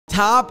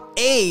Top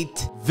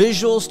 8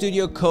 Visual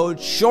Studio Code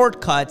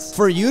shortcuts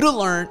for you to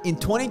learn in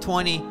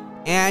 2020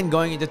 and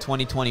going into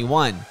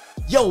 2021.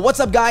 Yo, what's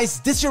up guys?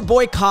 This is your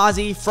boy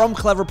Kazi from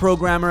Clever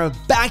Programmer,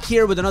 back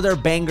here with another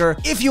banger.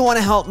 If you want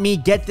to help me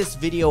get this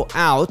video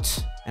out,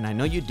 and I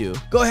know you do,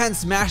 go ahead and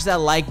smash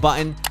that like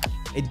button.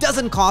 It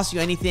doesn't cost you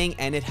anything,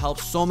 and it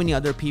helps so many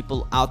other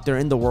people out there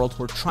in the world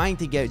who are trying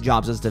to get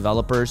jobs as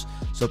developers.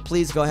 So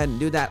please go ahead and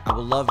do that. I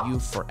will love you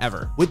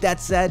forever. With that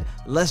said,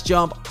 let's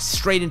jump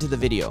straight into the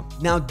video.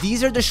 Now,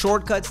 these are the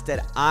shortcuts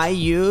that I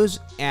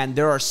use, and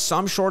there are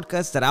some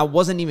shortcuts that I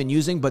wasn't even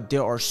using, but they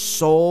are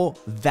so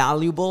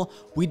valuable.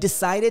 We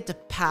decided to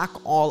pack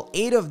all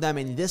 8 of them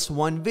in this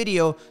one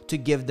video to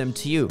give them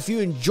to you. If you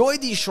enjoy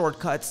these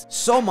shortcuts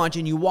so much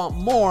and you want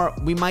more,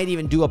 we might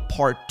even do a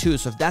part 2.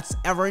 So if that's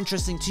ever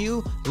interesting to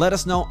you, let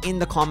us know in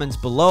the comments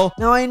below.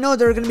 Now, I know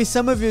there are going to be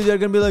some of you that are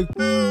going to be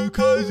like,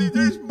 Kazi,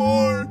 there's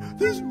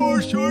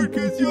more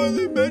shortcuts. You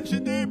only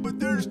mentioned 8, but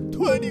there's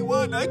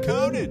 21. I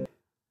counted.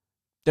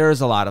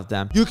 There's a lot of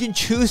them. You can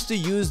choose to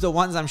use the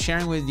ones I'm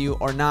sharing with you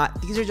or not.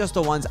 These are just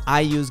the ones I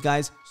use,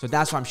 guys. So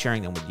that's why I'm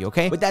sharing them with you,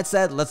 okay? With that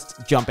said, let's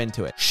jump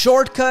into it.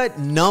 Shortcut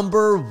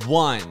number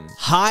 1,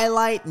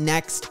 highlight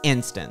next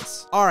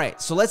instance. All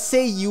right, so let's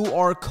say you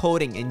are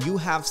coding and you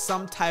have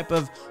some type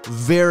of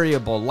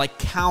variable like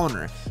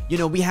counter. You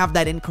know, we have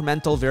that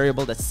incremental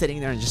variable that's sitting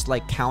there and just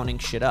like counting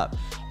shit up.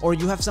 Or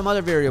you have some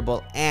other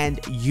variable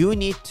and you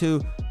need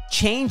to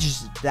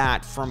change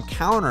that from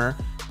counter,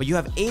 but you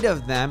have 8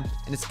 of them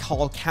and it's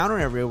called counter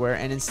everywhere.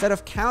 And instead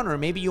of counter,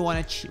 maybe you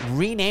want to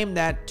rename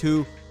that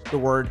to the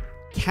word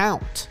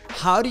count.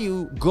 How do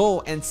you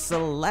go and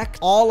select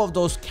all of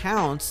those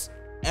counts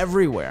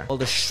everywhere? Well,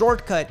 the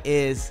shortcut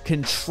is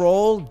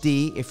Control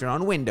D if you're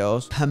on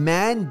Windows,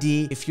 Command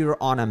D if you're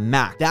on a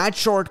Mac. That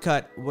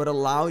shortcut would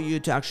allow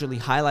you to actually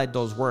highlight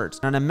those words.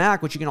 On a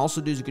Mac, what you can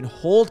also do is you can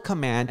hold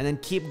Command and then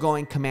keep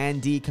going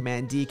Command D,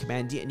 Command D,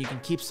 Command D, and you can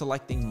keep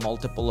selecting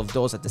multiple of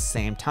those at the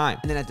same time.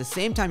 And then at the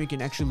same time, you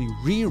can actually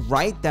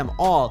rewrite them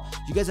all.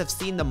 You guys have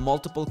seen the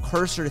multiple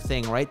cursor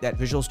thing, right? That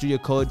Visual Studio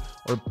Code,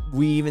 or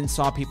we even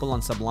saw people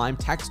on Sublime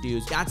Text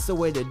use. That's the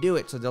way to do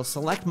it. So they'll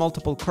select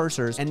multiple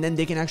cursors and then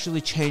they can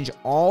actually change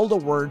all the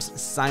words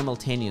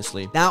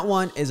simultaneously. That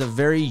one is a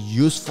very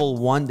useful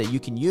one that you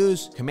can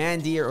use,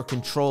 Command D or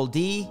Control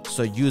D.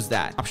 So use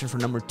that. Option for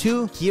number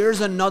 2.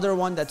 Here's another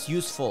one that's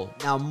useful.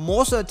 Now,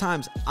 most of the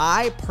times,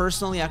 I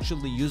personally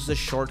actually use this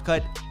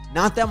shortcut,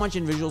 not that much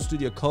in Visual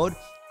Studio Code.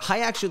 I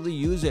actually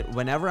use it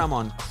whenever I'm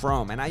on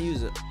Chrome, and I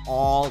use it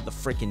all the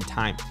freaking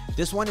time.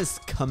 This one is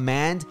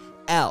Command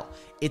L.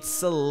 It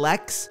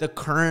selects the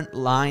current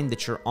line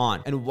that you're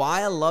on. And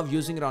why I love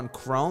using it on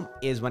Chrome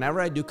is whenever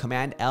I do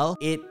Command L,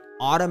 it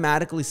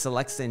automatically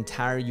selects the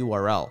entire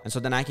URL. And so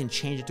then I can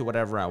change it to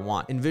whatever I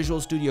want. In Visual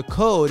Studio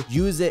Code,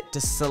 use it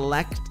to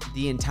select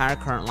the entire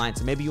current line.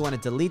 So maybe you want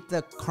to delete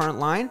the current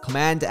line,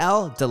 Command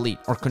L, delete,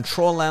 or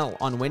Control L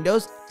on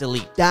Windows,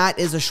 delete. That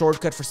is a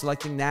shortcut for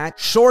selecting that.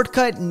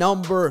 Shortcut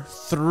number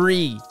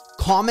 3.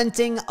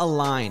 Commenting a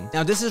line.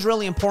 Now, this is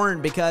really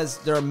important because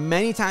there are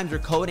many times you're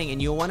coding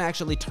and you want to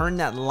actually turn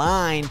that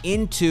line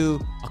into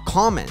a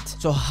comment.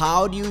 So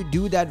how do you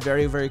do that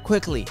very, very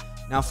quickly?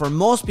 Now, for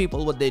most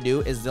people, what they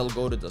do is they'll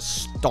go to the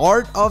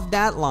start of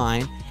that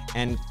line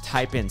and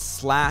type in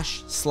 /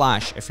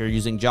 if you're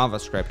using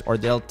JavaScript, or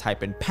they'll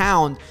type in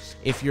pound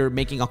if you're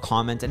making a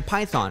comment in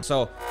Python.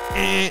 So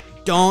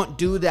don't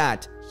do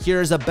that.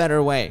 Here's a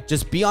better way.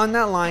 Just be on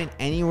that line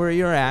anywhere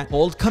you're at,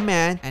 hold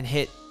Command and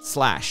hit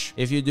 /.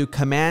 If you do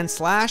Command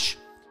 /,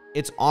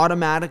 it's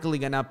automatically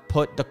gonna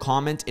put the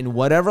comment in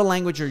whatever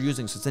language you're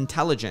using, so it's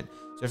intelligent.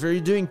 So if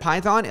you're doing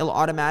Python, it'll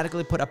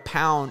automatically put a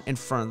pound in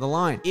front of the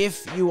line.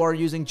 If you are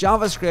using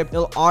JavaScript,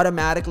 it'll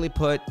automatically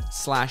put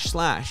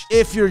 //.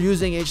 If you're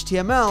using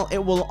HTML, it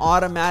will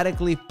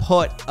automatically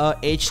put a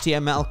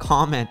HTML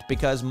comment,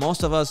 because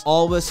most of us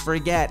always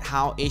forget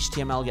how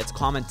HTML gets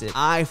commented.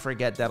 I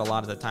forget that a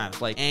lot of the times,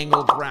 like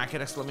angle,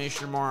 bracket,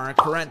 exclamation mark,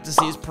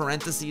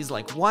 parentheses,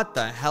 like what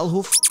the hell?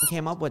 Who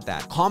came up with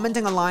that?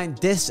 Commenting a line,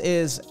 this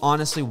is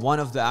honestly one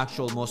of the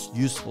actual most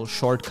useful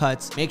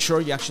shortcuts. Make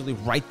sure you actually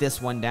write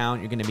this one down.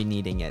 You're going to be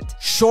needing it.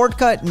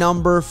 Shortcut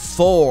number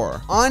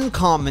 4,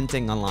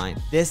 uncommenting a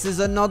line. This is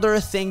another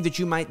thing that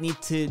you might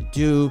need to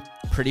do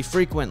pretty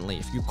frequently.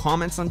 If you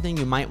comment something,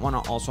 you might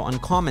want to also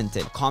uncomment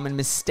it. A common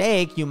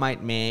mistake you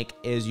might make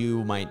is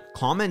you might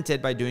comment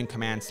it by doing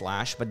Command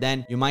 /, but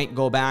then you might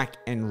go back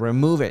and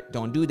remove it.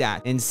 Don't do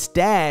that.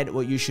 Instead,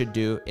 what you should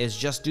do is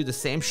just do the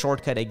same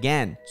shortcut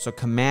again. So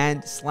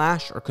Command /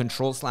 or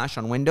Control /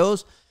 on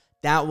Windows.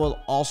 That will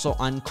also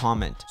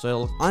uncomment. So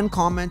it'll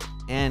uncomment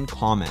and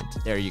comment.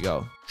 There you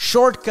go.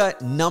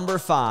 Shortcut number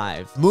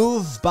 5,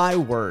 move by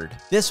word.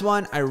 This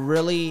one I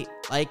really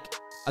like.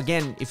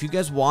 Again, if you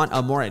guys want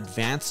a more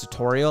advanced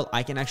tutorial,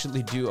 I can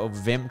actually do a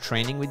Vim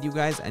training with you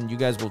guys, and you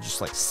guys will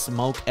just like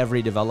smoke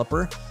every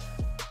developer.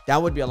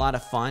 That would be a lot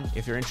of fun.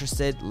 If you're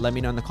interested, let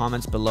me know in the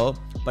comments below.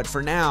 But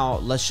for now,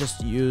 let's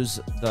just use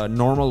the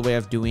normal way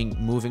of doing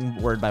moving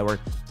word by word.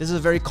 This is a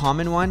very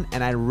common one,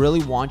 and I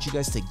really want you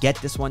guys to get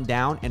this one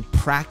down and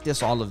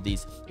practice all of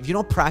these. If you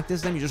don't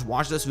practice them, you just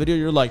watch this video,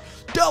 you're like,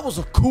 that was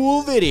a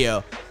cool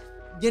video.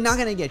 You're not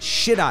gonna get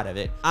shit out of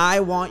it. I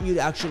want you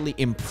to actually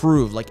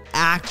improve, like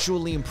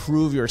actually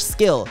improve your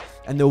skill.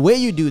 And the way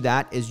you do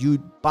that is you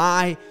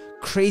buy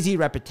crazy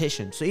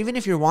repetition. So even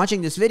if you're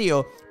watching this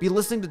video, be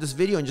listening to this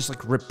video and just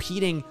like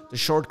repeating the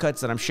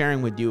shortcuts that I'm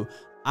sharing with you.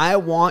 I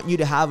want you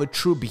to have a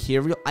true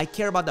behavioral. I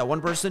care about that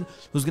one person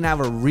who's going to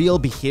have a real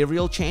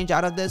behavioral change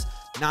out of this,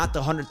 not the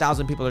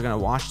 100,000 people that are going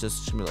to watch this.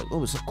 It's going to be like,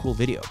 oh, it's a cool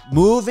video.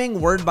 Moving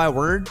word by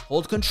word,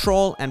 hold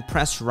control and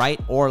press right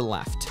or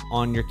left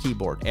on your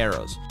keyboard,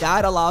 arrows.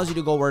 That allows you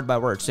to go word by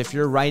word. So if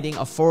you're writing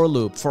a for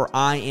loop for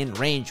I in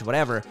range,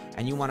 whatever,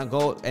 and you want to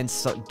go and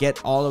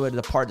get all the way to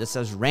the part that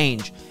says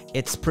range,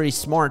 it's pretty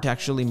smart to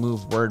actually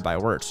move word by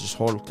word. So just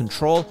hold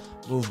control,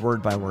 move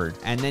word by word.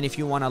 And then if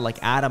you want to like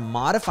add a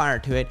modifier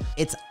to it,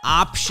 it's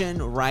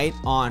option right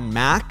on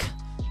Mac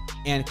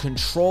and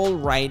control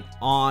right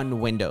on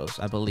Windows,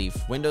 I believe.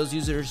 Windows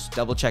users,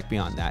 double check me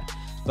on that.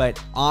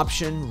 But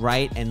option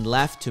right and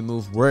left to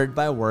move word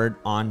by word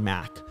on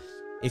Mac.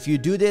 If you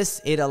do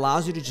this, it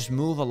allows you to just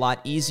move a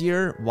lot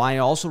easier. Why I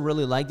also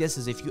really like this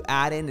is if you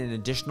add in an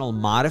additional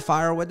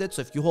modifier with it.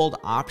 So if you hold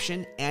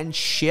option and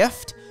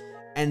shift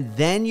and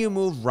then you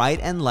move right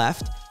and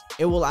left,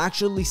 it will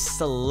actually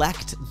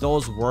select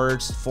those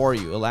words for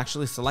you. It'll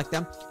actually select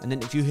them. And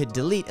then if you hit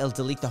delete, it'll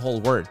delete the whole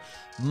word.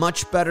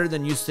 Much better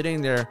than you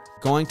sitting there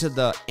going to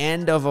the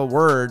end of a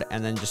word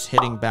and then just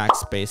hitting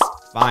backspace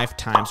 5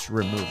 times to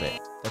remove it.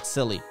 That's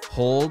silly.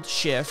 Hold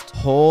shift,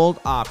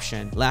 hold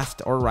option,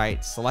 left or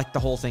right, select the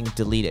whole thing,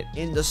 delete it.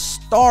 In the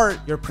start,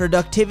 your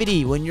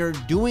productivity when you're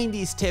doing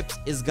these tips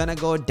is gonna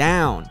go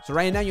down. So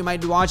right now you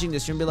might be watching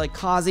this, you're gonna be like,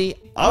 Kazi,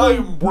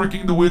 I'm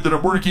working the way that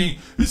I'm working.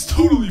 It's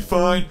totally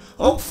fine.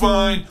 I'm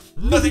fine.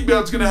 Nothing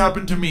bad's gonna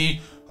happen to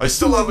me. I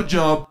still have a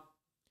job.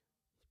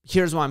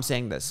 Here's why I'm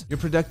saying this. Your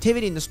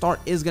productivity in the start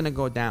is going to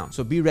go down.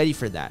 So be ready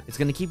for that. It's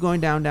going to keep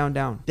going down, down,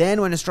 down. Then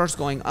when it starts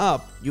going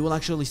up, you will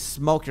actually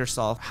smoke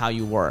yourself how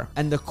you were.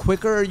 And the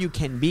quicker you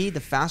can be,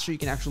 the faster you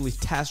can actually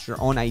test your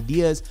own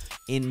ideas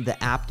in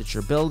the app that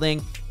you're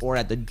building or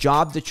at the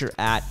job that you're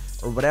at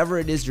or whatever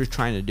it is you're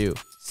trying to do.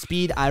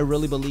 Speed, I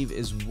really believe,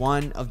 is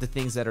one of the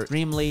things that are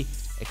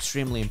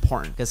extremely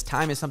important because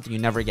time is something you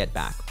never get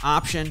back.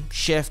 Option,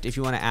 shift if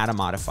you want to add a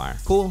modifier.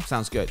 Cool,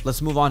 sounds good.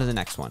 Let's move on to the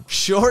next one.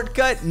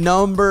 Shortcut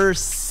number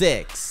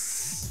 6.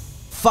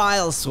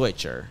 File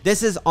switcher.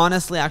 This is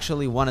honestly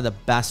actually one of the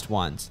best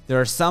ones. There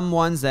are some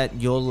ones that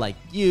you'll like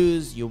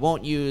use, you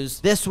won't use.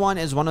 This one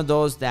is one of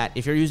those that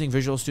if you're using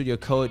Visual Studio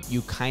Code,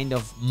 you kind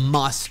of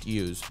must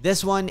use.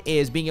 This one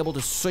is being able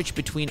to switch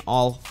between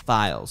all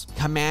files.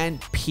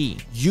 Command P.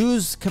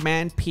 Use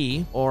Command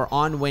P or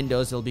on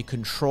Windows, it'll be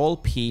Control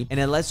P and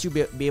it lets you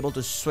be able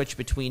to switch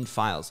between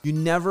files. You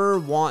never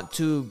want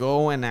to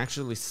go and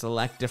actually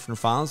select different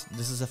files.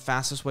 This is the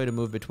fastest way to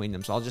move between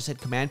them. So I'll just hit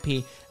Command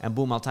P and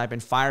boom, I'll type in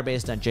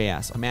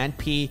Firebase.js, Command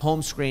P,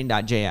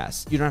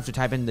 homescreen.js. You don't have to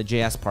type in the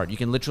JS part. You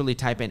can literally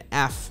type in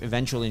F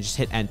eventually and just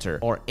hit enter,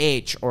 or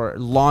H or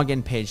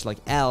login page like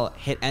L,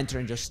 hit enter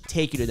and just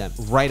take you to them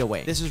right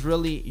away. This is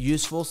really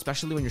useful,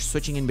 especially when you're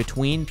switching in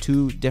between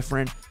two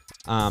different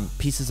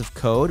pieces of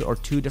code or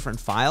two different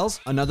files.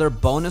 Another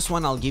bonus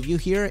one I'll give you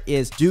here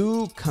is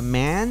do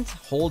command,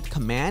 hold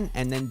command,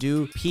 and then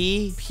do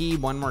P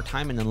one more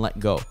time and then let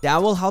go.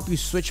 That will help you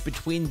switch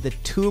between the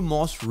two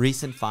most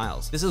recent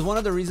files. This is one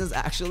of the reasons I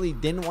actually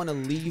didn't want to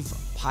leave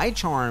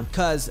PyCharm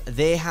because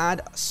they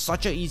had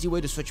such an easy way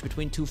to switch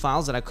between two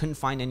files that I couldn't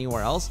find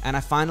anywhere else. And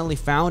I finally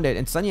found it.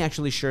 And Sunny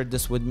actually shared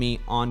this with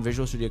me on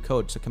Visual Studio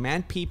Code. So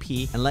Command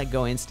PP and let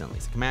go instantly.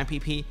 So Command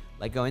PP,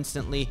 let go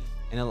instantly,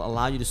 and it'll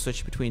allow you to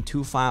switch between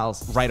two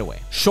files right away.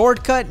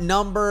 Shortcut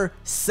number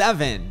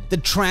 7, the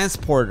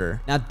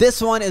transporter. Now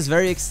this one is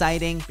very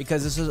exciting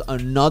because this is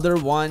another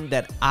one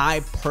that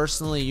I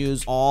personally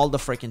use all the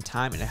freaking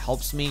time and it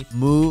helps me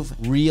move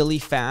really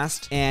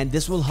fast. And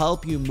this will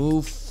help you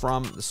move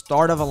from the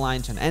start of a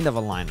line to an end of a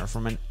line, or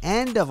from an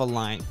end of a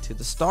line to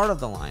the start of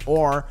the line,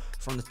 or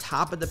from the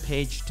top of the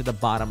page to the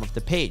bottom of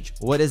the page.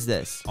 What is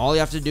this? All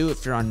you have to do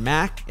if you're on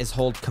Mac is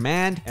hold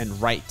Command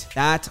and right.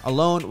 That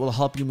alone will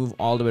help you move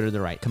all the way to the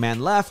right.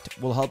 Command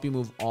left will help you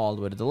move all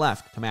the way to the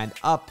left. Command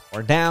up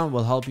or down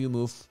will help you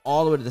move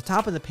all the way to the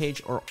top of the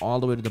page or all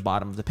the way to the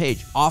bottom of the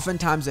page.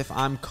 Oftentimes, if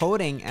I'm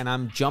coding and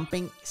I'm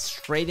jumping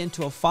straight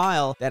into a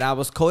file that I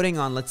was coding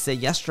on, let's say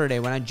yesterday,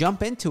 when I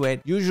jump into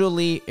it,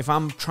 usually if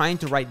I'm trying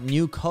to write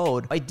new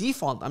code, by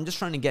default, I'm just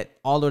trying to get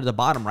all the way to the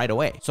bottom right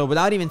away. So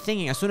without even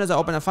thinking, as soon as I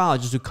open a file, I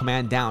just do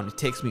command down. It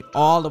takes me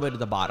all the way to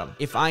the bottom.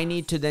 If I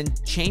need to then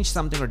change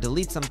something or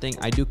delete something,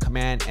 I do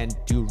command and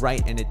do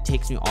right, and it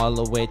takes me all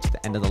the way to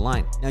the end of the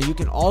line. Now you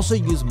can also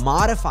use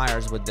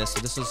modifiers with this. So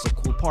this is the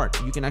cool part.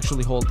 You can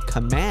actually hold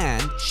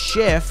command,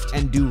 shift,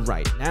 and do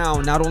right. Now,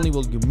 not only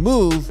will you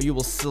move, but you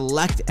will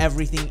select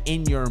everything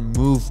in your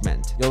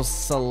movement. You'll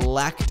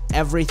select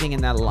everything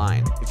in that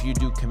line. If you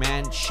do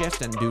command,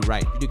 shift, and do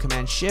right. You do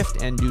command,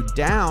 shift, and do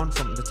down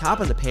from the top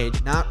of the page.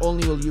 Not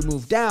only will you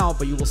move down,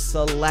 but you will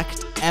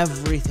select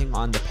everything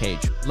on the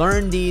page.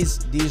 Learn these.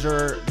 These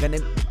are gonna,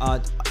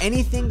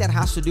 anything that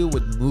has to do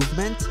with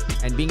movement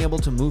and being able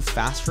to move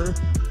faster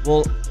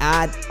will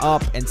add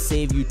up and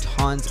save you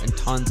tons and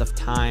tons of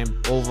time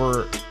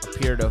over a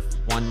period of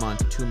 1 month,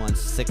 2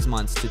 months, 6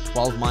 months to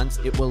 12 months.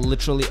 It will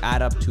literally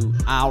add up to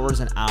hours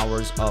and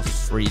hours of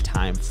free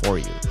time for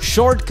you.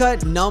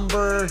 Shortcut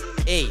number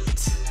 8,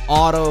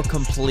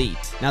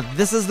 autocomplete. Now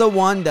this is the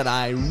one that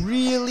I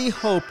really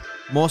hope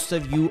most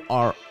of you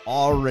are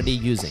already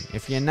using.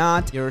 If you're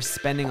not, you're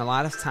spending a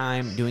lot of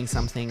time doing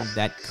something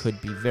that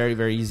could be very,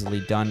 very easily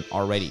done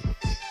already.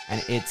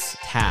 And it's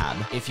tab.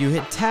 If you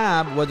hit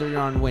tab, whether you're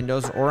on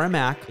Windows or a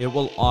Mac, it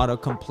will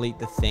autocomplete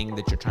the thing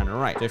that you're trying to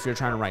write. So if you're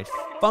trying to write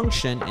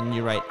function and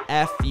you write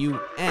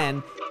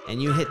F-U-N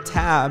and you hit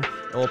tab,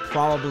 it will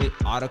probably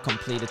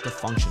autocomplete it to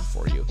function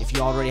for you. If you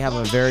already have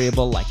a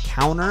variable like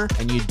counter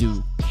and you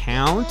do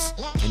count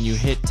and you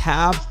hit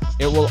tab,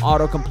 it will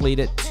autocomplete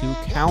it to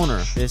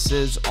counter. This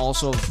is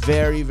also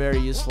very, very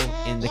useful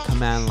in the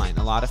command line.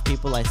 A lot of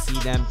people, I see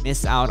them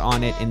miss out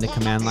on it in the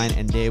command line,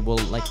 and they will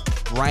like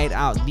write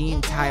out the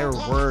entire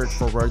word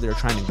for where they're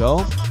trying to go,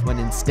 when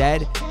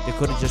instead they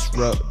could have just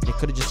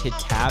hit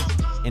tab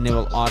and it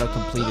will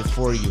autocomplete it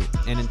for you.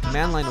 And in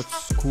command line,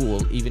 what's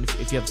cool, even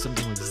if you have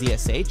something like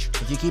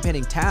ZSH, if you keep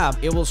hitting tab,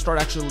 it will start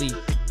actually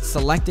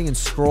selecting and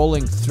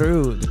scrolling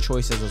through the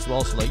choices as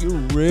well, so like you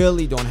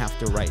really don't have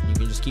to write. You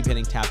can just keep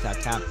hitting tab, tab,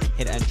 tab,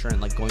 hit enter,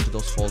 and like go into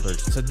those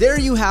folders. So there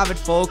you have it,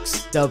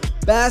 folks, the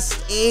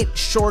best 8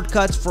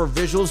 shortcuts for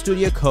Visual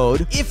Studio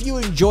Code. If you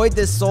enjoyed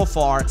this so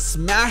far,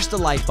 smash the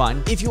like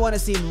button. If you want to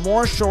see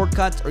more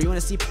shortcuts or you want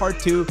to see part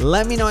 2,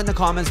 let me know in the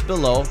comments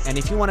below. And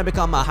if you want to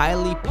become a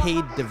highly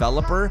paid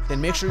developer,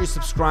 then make sure you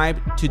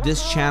subscribe to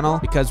this channel,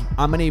 because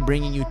I'm going to be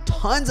bringing you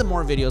tons of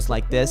more videos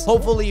like this.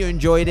 Hopefully you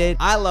enjoyed it.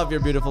 I love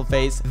your beautiful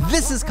face.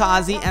 This is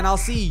Kazi, and I'll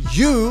see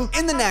you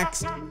in the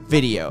next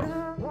video.